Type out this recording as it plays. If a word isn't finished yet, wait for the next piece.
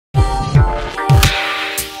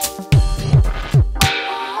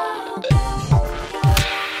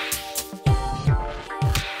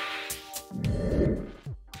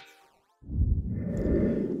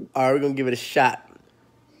All right, we're gonna give it a shot.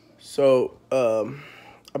 So,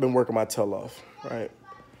 I've been working my tail off, right?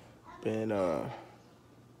 Been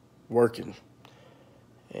working,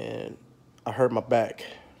 and I hurt my back,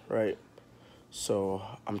 right? So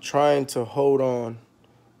I'm trying to hold on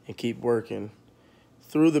and keep working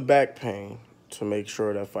through the back pain to make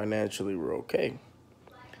sure that financially we're okay.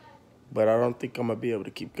 But I don't think I'm gonna be able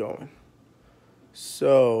to keep going.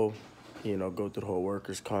 So, go through the whole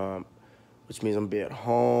workers' comp, which means I'm gonna be at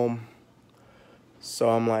home. So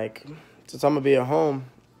I'm like, since I'm gonna be at home,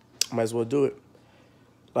 I might as well do it.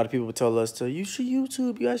 A lot of people tell us you should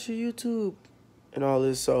YouTube, you guys should YouTube, and all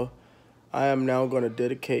this. So I am now gonna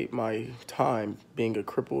dedicate my time being a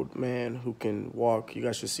crippled man who can walk. You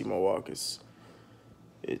guys should see my walk. It's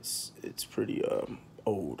pretty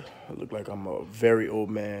old. I look like I'm a very old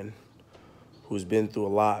man who's been through a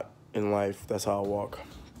lot in life. That's how I walk.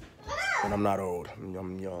 And I'm not old.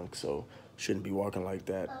 I'm young, so shouldn't be walking like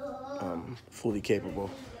that. I'm fully capable.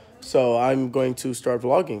 So I'm going to start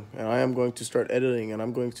vlogging, and I am going to start editing, and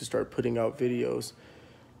I'm going to start putting out videos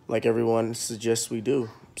like everyone suggests we do.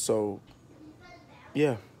 So,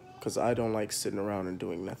 yeah, because I don't like sitting around and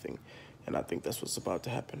doing nothing. And I think that's what's about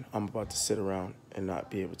to happen. I'm about to sit around and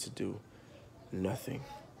not be able to do nothing.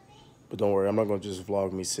 But don't worry, I'm not going to just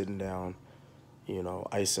vlog me sitting down,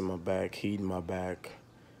 icing my back, heating my back,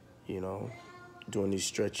 doing these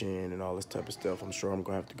stretching and all this type of stuff. I'm sure I'm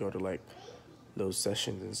going to have to go to, like, those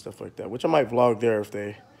sessions and stuff like that, which I might vlog there if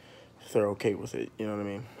they're okay with it, you know what I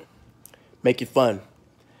mean? Make it fun.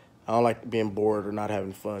 I don't like being bored or not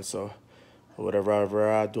having fun, so whatever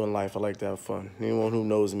I do in life, I like to have fun. Anyone who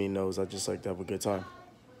knows me knows I just like to have a good time.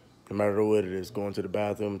 No matter what it is, going to the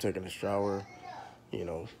bathroom, taking a shower,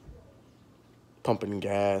 pumping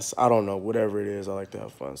gas, I don't know, whatever it is, I like to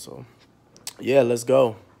have fun. So, yeah, let's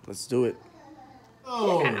go. Let's do it.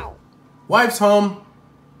 Oh, wife's home.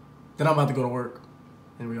 Then I'm about to go to work.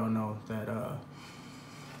 And we all know that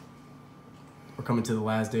we're coming to the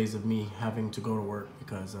last days of me having to go to work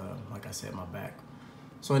because, like I said, my back.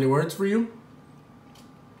 So any words for you?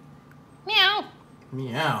 Meow.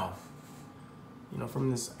 Meow.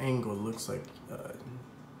 From this angle, it looks like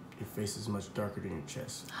your face is much darker than your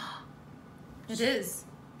chest. It is.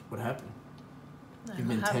 What happened? You've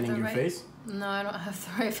been tanning your face? No, I don't have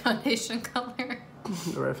the right foundation color.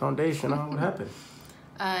 The right foundation? What happened?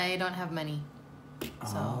 I don't have many.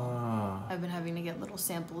 So I've been having to get little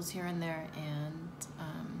samples here and there, and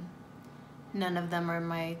none of them are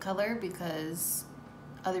my color because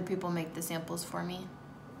other people make the samples for me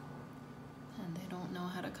and they don't know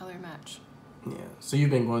how to color match. Yeah, so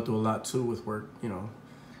you've been going through a lot too with work,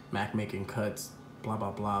 Mac making cuts, blah,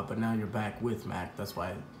 blah, blah, but now you're back with Mac. That's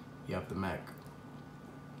why you have the Mac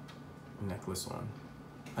necklace on.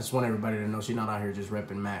 I just want everybody to know she's not out here just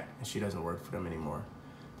repping Mac and she doesn't work for them anymore.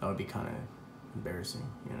 That would be kind of embarrassing,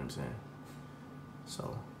 you know what I'm saying?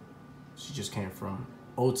 So she just came from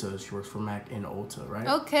Ulta. She works for Mac in Ulta, right?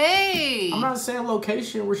 Okay. I'm not saying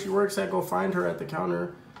location where she works at, go find her at the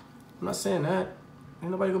counter. I'm not saying that.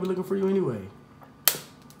 Ain't nobody gonna be looking for you anyway.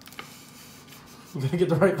 You gotta get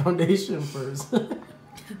the right foundation first. But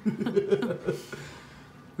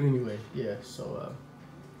anyway, yeah, so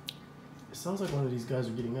it sounds like one of these guys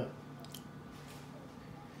are getting up.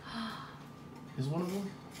 Is one of them?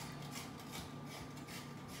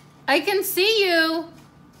 I can see you.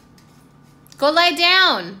 Go lie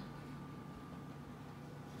down.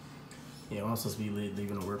 Yeah, I'm supposed to be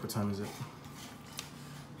leaving to work. What time is it?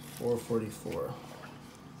 4:44.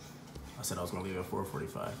 I said I was gonna leave at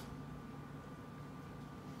 4:45.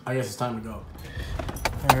 I guess it's time to go.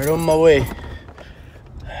 All right, on my way.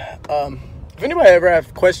 If anybody ever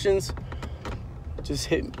have questions, just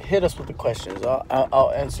hit us with the questions.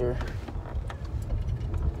 I'll answer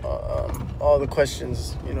all the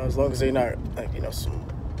questions. As long as they're not like some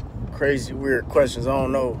crazy weird questions. I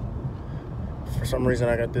don't know. For some reason,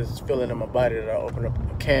 I got this feeling in my body that I'll open up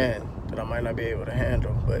a can that I might not be able to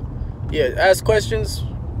handle. But yeah, ask questions.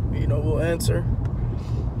 We'll answer.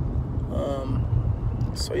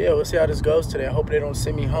 So yeah, we'll see how this goes today. I hope they don't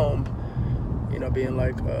send me home, being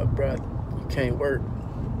like, bruh, you can't work,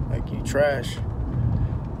 like you trash.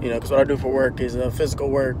 Because what I do for work is physical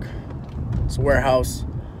work. It's a warehouse.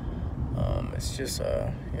 It's just,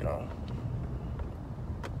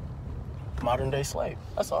 modern day slave.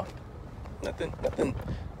 That's all. Nothing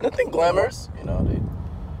glamorous.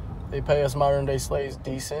 They pay us modern day slaves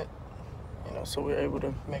decent. So we're able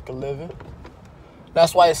to make a living.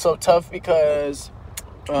 That's why it's so tough because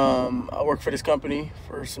I work for this company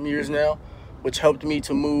for some years now, which helped me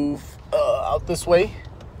to move out this way,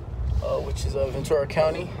 which is Ventura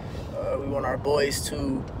County. We want our boys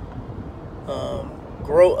to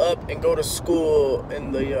grow up and go to school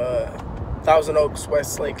in the Thousand Oaks,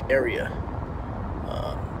 Westlake area.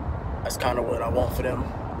 That's kind of what I want for them,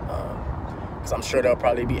 because I'm sure they'll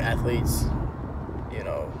probably be athletes. You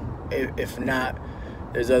know, if not,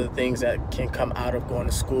 there's other things that can come out of going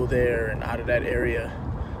to school there and out of that area.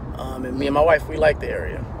 And me and my wife, we like the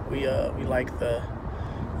area. We like the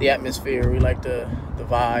atmosphere. We like the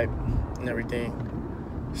vibe and everything.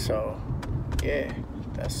 So yeah,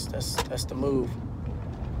 that's the move.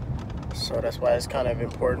 So that's why it's kind of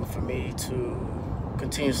important for me to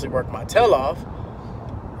continuously work my tail off.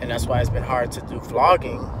 And that's why it's been hard to do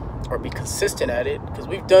vlogging or be consistent at it, because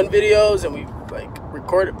we've done videos and we've like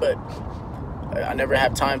recorded, but I never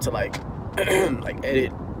have time to like like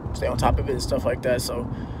edit, stay on top of it and stuff like that. So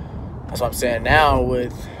that's what I'm saying now,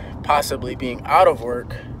 with possibly being out of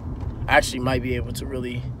work, I actually might be able to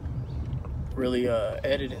really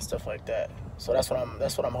edit and stuff like that. So that's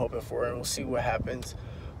what I'm hoping for, and we'll see what happens.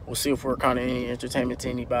 We'll see if we're kind of any entertainment to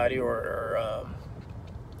anybody, or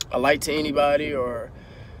a light to anybody, or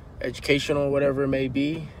educational, whatever it may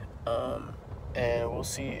be, and we'll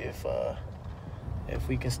see if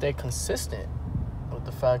we can stay consistent with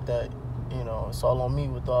the fact that, you know, it's all on me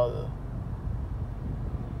with all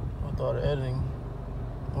the editing,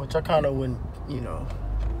 which I kind of wouldn't, you know,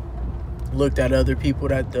 looked at other people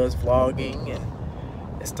that does vlogging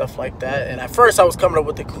and stuff like that. And at first I was coming up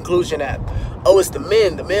with the conclusion that, oh, it's the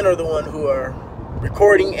men are the one who are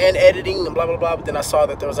recording and editing and blah blah blah, but then I saw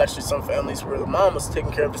that there was actually some families where the mom was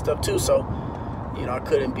taking care of the stuff too. So, you know,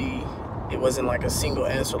 it wasn't like a single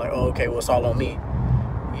answer like, oh, okay, well, it's all on me.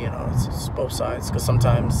 You know, it's both sides, because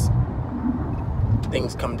sometimes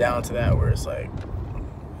things come down to that where it's like,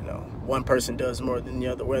 you know, one person does more than the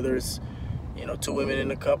other, whether it's, you know, 2 women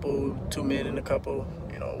in a couple, 2 men in a couple,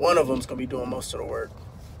 you know, one of them's gonna be doing most of the work.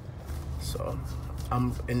 So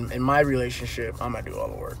I'm in my relationship, I'm gonna do all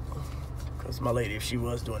the work. Because my lady, if she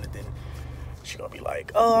was doing it, then she's going to be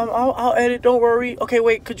like, oh, I'll edit, don't worry. Okay,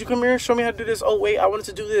 wait, could you come here and show me how to do this? Oh, wait, I wanted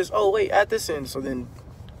to do this. Oh, wait, add this in. So then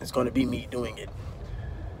it's going to be me doing it.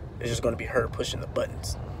 It's just going to be her pushing the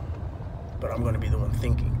buttons. But I'm going to be the one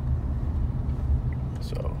thinking.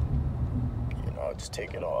 So, you know, I'll just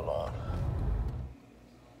take it all on.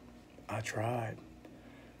 I tried.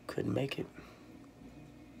 Couldn't make it.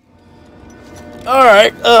 All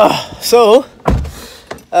right, so...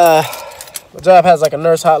 my job has like a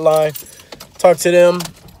nurse hotline. Talk to them,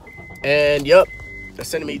 and yep, they're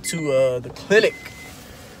sending me to the clinic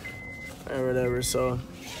or whatever. So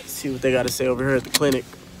see what they got to say over here at the clinic.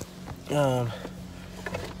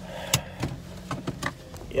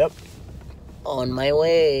 Yep, on my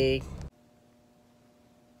way.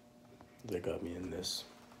 They got me in this,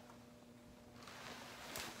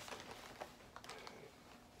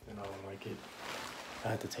 and I don't like it. I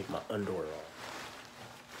had to take my underwear off.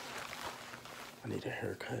 I need a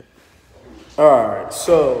haircut. All right,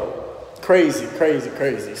 so crazy.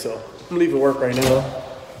 So I'm leaving work right now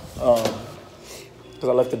because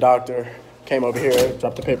I left the doctor, came over here,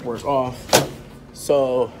 dropped the paperwork off.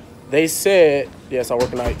 So they said, yes, I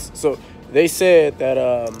work nights. So they said that,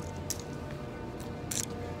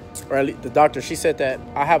 or at least the doctor, she said that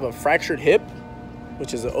I have a fractured hip,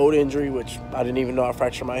 which is an old injury, which I didn't even know I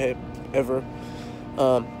fractured my hip ever.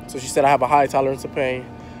 So she said I have a high tolerance of pain.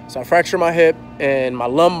 So I fractured my hip, and my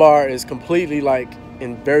lumbar is completely like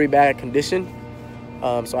in very bad condition.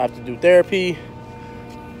 So I have to do therapy,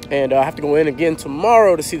 and I have to go in again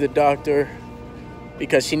tomorrow to see the doctor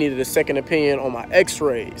because she needed a second opinion on my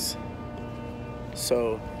x-rays.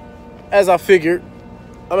 So as I figured,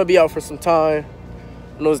 I'm gonna be out for some time.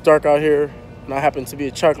 I know it's dark out here, and I happen to be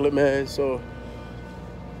a chocolate man. So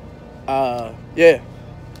yeah,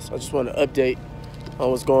 so I just want to update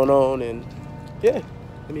on what's going on. And yeah,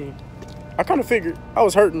 I mean, I kind of figured I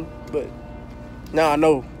was hurting, but now I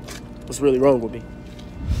know what's really wrong with me.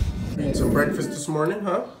 Eating some breakfast this morning,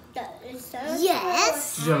 huh?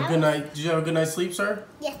 Yes. Did you have a good night? Did you have a good night's sleep, sir?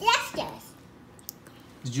 Yes.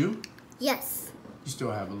 Did you? Yes. You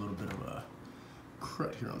still have a little bit of a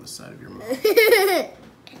crud here on the side of your mouth.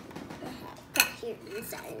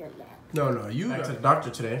 No, you back to the doctor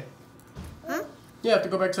today. Huh? Yeah, I have to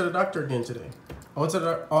go back to the doctor again today. I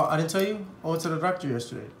didn't tell you? I went to the doctor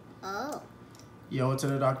yesterday. Oh. Yeah, I went to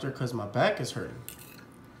the doctor because my back is hurting.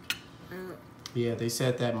 Yeah, they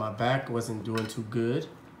said that my back wasn't doing too good,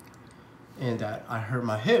 and that I hurt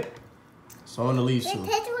my hip, so I'm gonna leave soon. It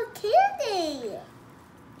tastes like candy.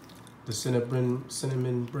 The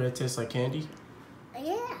cinnamon bread tastes like candy?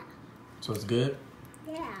 Yeah. So it's good?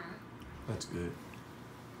 Yeah. That's good.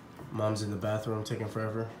 Mom's in the bathroom taking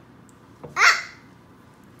forever. Ah!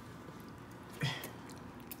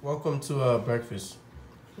 Welcome to breakfast.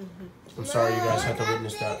 I'm sorry you guys had to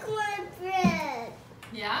witness that.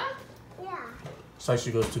 Yeah? Yeah. So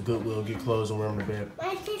she goes to Goodwill, get clothes, and wear them to bed.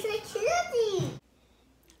 My favorite candy.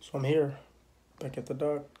 So I'm here, back at the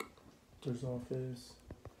doctor's office.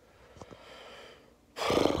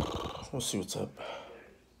 We'll see what's up.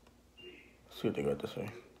 See what they got to say.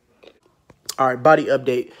 All right, body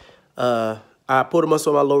update. I pulled a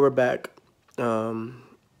muscle on my lower back, and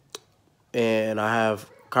I have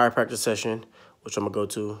chiropractic session, which I'm gonna go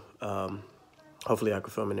to. Hopefully, I can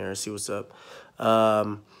film in there and see what's up.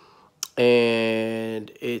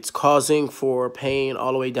 And it's causing for pain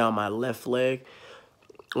all the way down my left leg.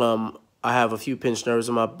 I have a few pinched nerves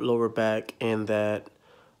in my lower back, and that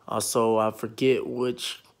also I forget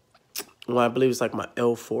which. Well, I believe it's like my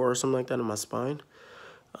L4 or something like that in my spine.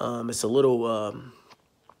 It's a little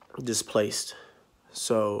displaced.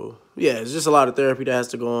 So, yeah, it's just a lot of therapy that has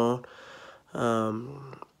to go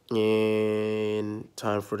on. And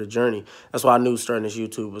time for the journey. That's why I knew starting this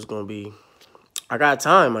YouTube was going to be... I got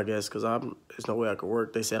time, I guess, because there's no way I could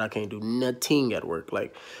work. They said I can't do nothing at work.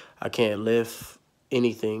 Like, I can't lift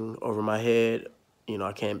anything over my head. You know,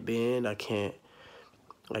 I can't bend. I can't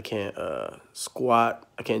squat.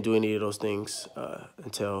 I can't do any of those things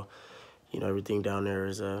until, you know, everything down there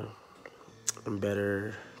is in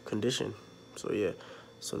better condition. So, yeah.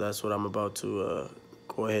 So that's what I'm about to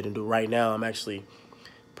go ahead and do. Right now, I'm actually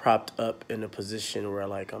propped up in a position where,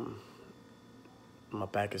 like, my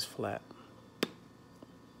back is flat.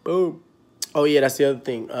 Boom. Oh, yeah, that's the other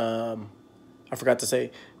thing. I forgot to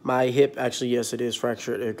say, my hip, actually, yes, it is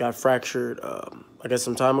fractured. It got fractured, I guess,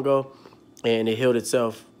 some time ago. And it healed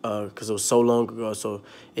itself because it was so long ago. So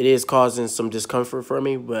it is causing some discomfort for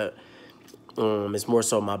me, but it's more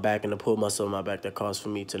so my back and the pull muscle in my back that caused for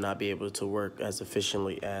me to not be able to work as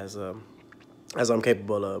efficiently as I'm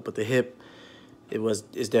capable of. But the hip,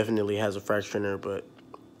 it definitely has a fracture in there, but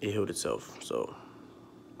it healed itself. So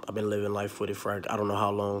I've been living life with it for I don't know how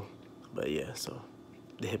long, but yeah. So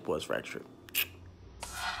the hip was fractured.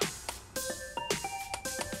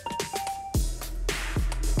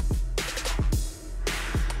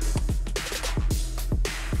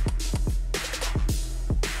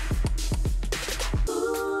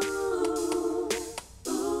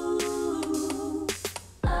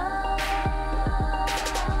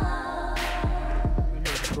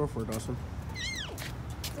 For Dawson.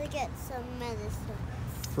 To get some medicine.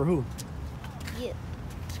 For who? You.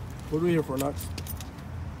 What are we here for, Knox?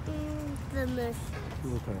 The medicine.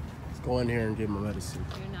 Okay. Let's go in here and give him a medicine.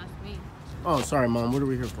 You didn't ask me. Oh, sorry, Mom. What are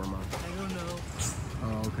we here for, Mom? I don't know.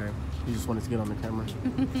 Oh, okay. You just wanted to get on the camera?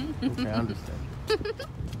 Okay, I understand.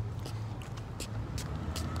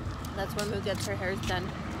 That's where Moo gets her hair done.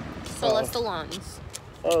 Sola Salons.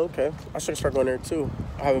 Oh, okay. I should start going there, too.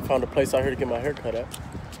 I haven't found a place out here to get my hair cut at.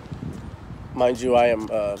 Mind you, I am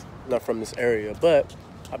not from this area, but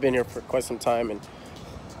I've been here for quite some time, and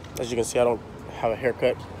as you can see, I don't have a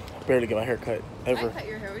haircut. I barely get my hair cut, ever. I cut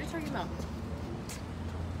your hair. What are you talking about?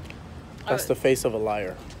 That's the face of a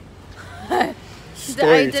liar. I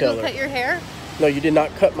Storyteller. didn't cut your hair? No, you did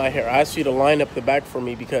not cut my hair. I asked you to line up the back for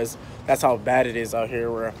me because that's how bad it is out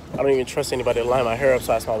here, where I don't even trust anybody to line my hair up,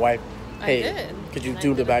 so I asked my wife, hey, I did. could you And I do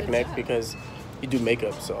the did a back good neck job. because you do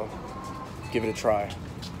makeup, so give it a try.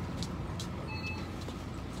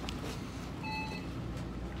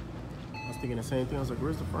 I was thinking the same thing. I was like,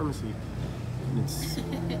 where's the pharmacy? And it's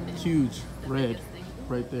huge, red,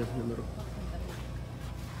 right there in the middle.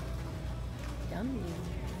 Yummy.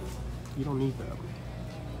 You don't need that.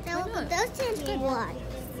 No, those tampon ones.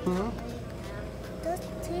 Hmm? Those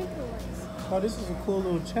tampon ones. Oh, this is a cool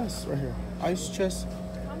little chest right here. Ice chest.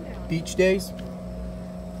 Beach days.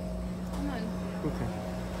 Come on. Okay.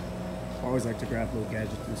 I always like to grab little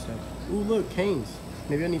gadgets and stuff. Ooh, look, canes.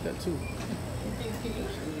 Maybe I need that too.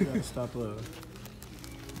 You gotta stop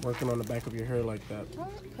working on the back of your hair like that.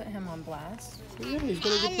 Don't put him on blast. Yeah, he's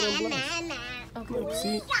gonna get put on blast. Okay. Look,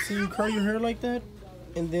 see, you curl your hair like that,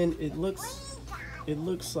 and then it looks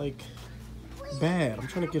like bad. I'm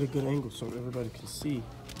trying to get a good angle so everybody can see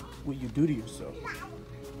what you do to yourself.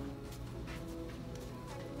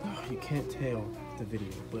 Oh, you can't tell the video,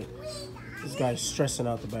 but this guy's stressing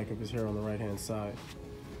out the back of his hair on the right-hand side.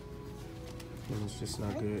 And it's just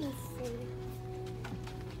not good.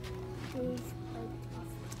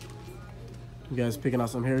 You guys picking out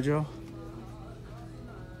some hair gel?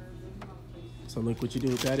 So look, what you do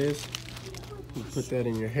with that is, you put that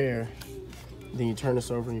in your hair, then you turn this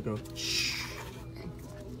over and you go, shh.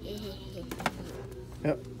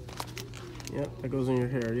 Yep. Yep, that goes in your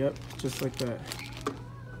hair. Yep, just like that.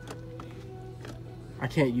 I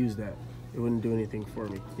can't use that. It wouldn't do anything for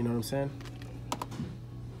me. You know what I'm saying?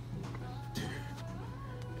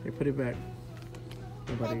 Okay, put it back.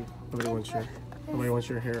 Nobody wants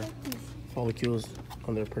your hair follicles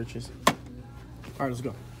on their purchase. All right, let's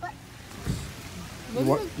go.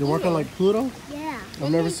 You're walking like Pluto? Yeah.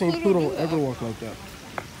 I've never seen Pluto ever walk like that.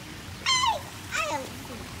 I don't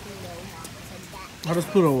think Pluto walks like that. How does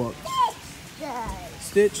Pluto walk? Does.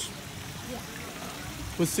 Stitch? Yeah.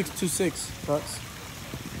 What's 626, Bucks?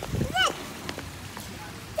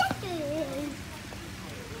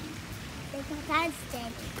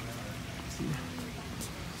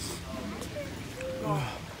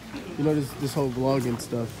 You know this whole vlogging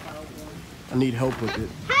stuff. I need help with it.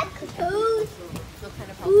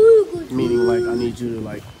 Meaning like I need you to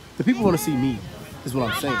like the people want to see me. Is what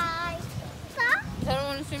I'm saying. They don't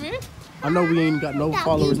want to see me? I know we ain't got no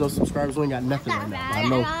followers, no subscribers. We ain't got nothing right now. But I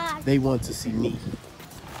know they want to see me.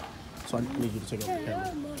 So I need you to take over the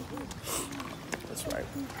camera. That's right.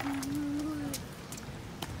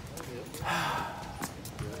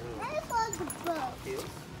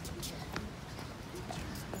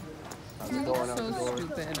 So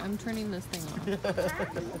stupid. I'm turning this thing on.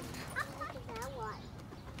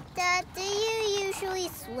 Dad, do you usually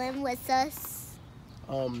swim with us?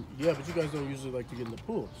 Yeah, but you guys don't usually like to get in the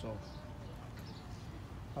pool, so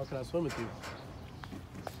how can I swim with you?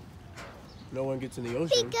 No one gets in the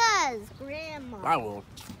ocean. Because Grandma. I won't.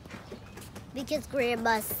 Because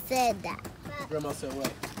Grandma said that. Grandma said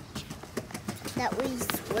what? That we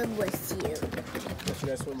swim with you. That you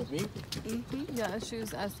guys swim with me? Yeah, she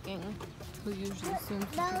was asking who usually swims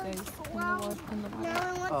with you guys in the water. No one wants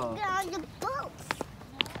to get on the boat.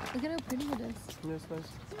 Look at how pretty it is. Yeah, it's nice.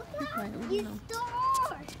 Be quiet, we You don't know.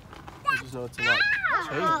 store. I just know it's a lot.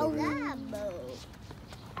 Change over here. That boat.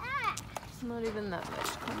 It's not even that much.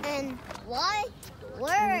 Come on. And why? Look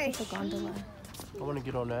Where at is the gondola. I want to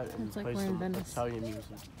get on that and It's like play we're in some Venice. Italian music.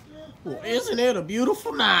 Well, isn't it a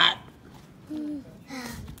beautiful night?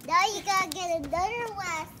 Now you gotta get another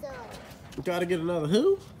lasso. You gotta get another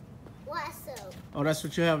who? Lasso. Oh, that's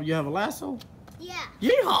what you have? You have a lasso? Yeah.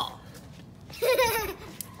 Yeehaw!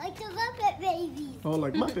 Like the Muppet Babies. Oh,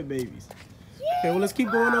 like Muppet Babies. Okay, well, let's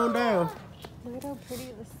keep going on down. Look at how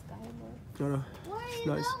pretty the sky looks. Where are you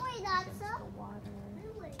Nice. going, Lasso? The water.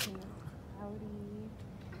 Cloudy.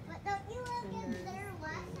 But don't you look at their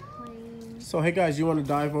lasso? Plain. So, hey guys, you want to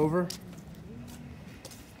dive over?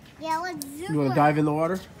 Yeah, let's zoom. You want to dive in the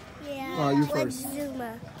water? Yeah. All right, you let's first. zoom.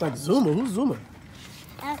 Like Zuma? Who's Zuma?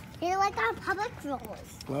 You're like our public rules.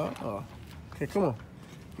 Well, okay, come on.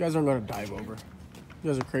 You guys aren't going to dive over.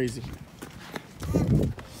 You guys are crazy.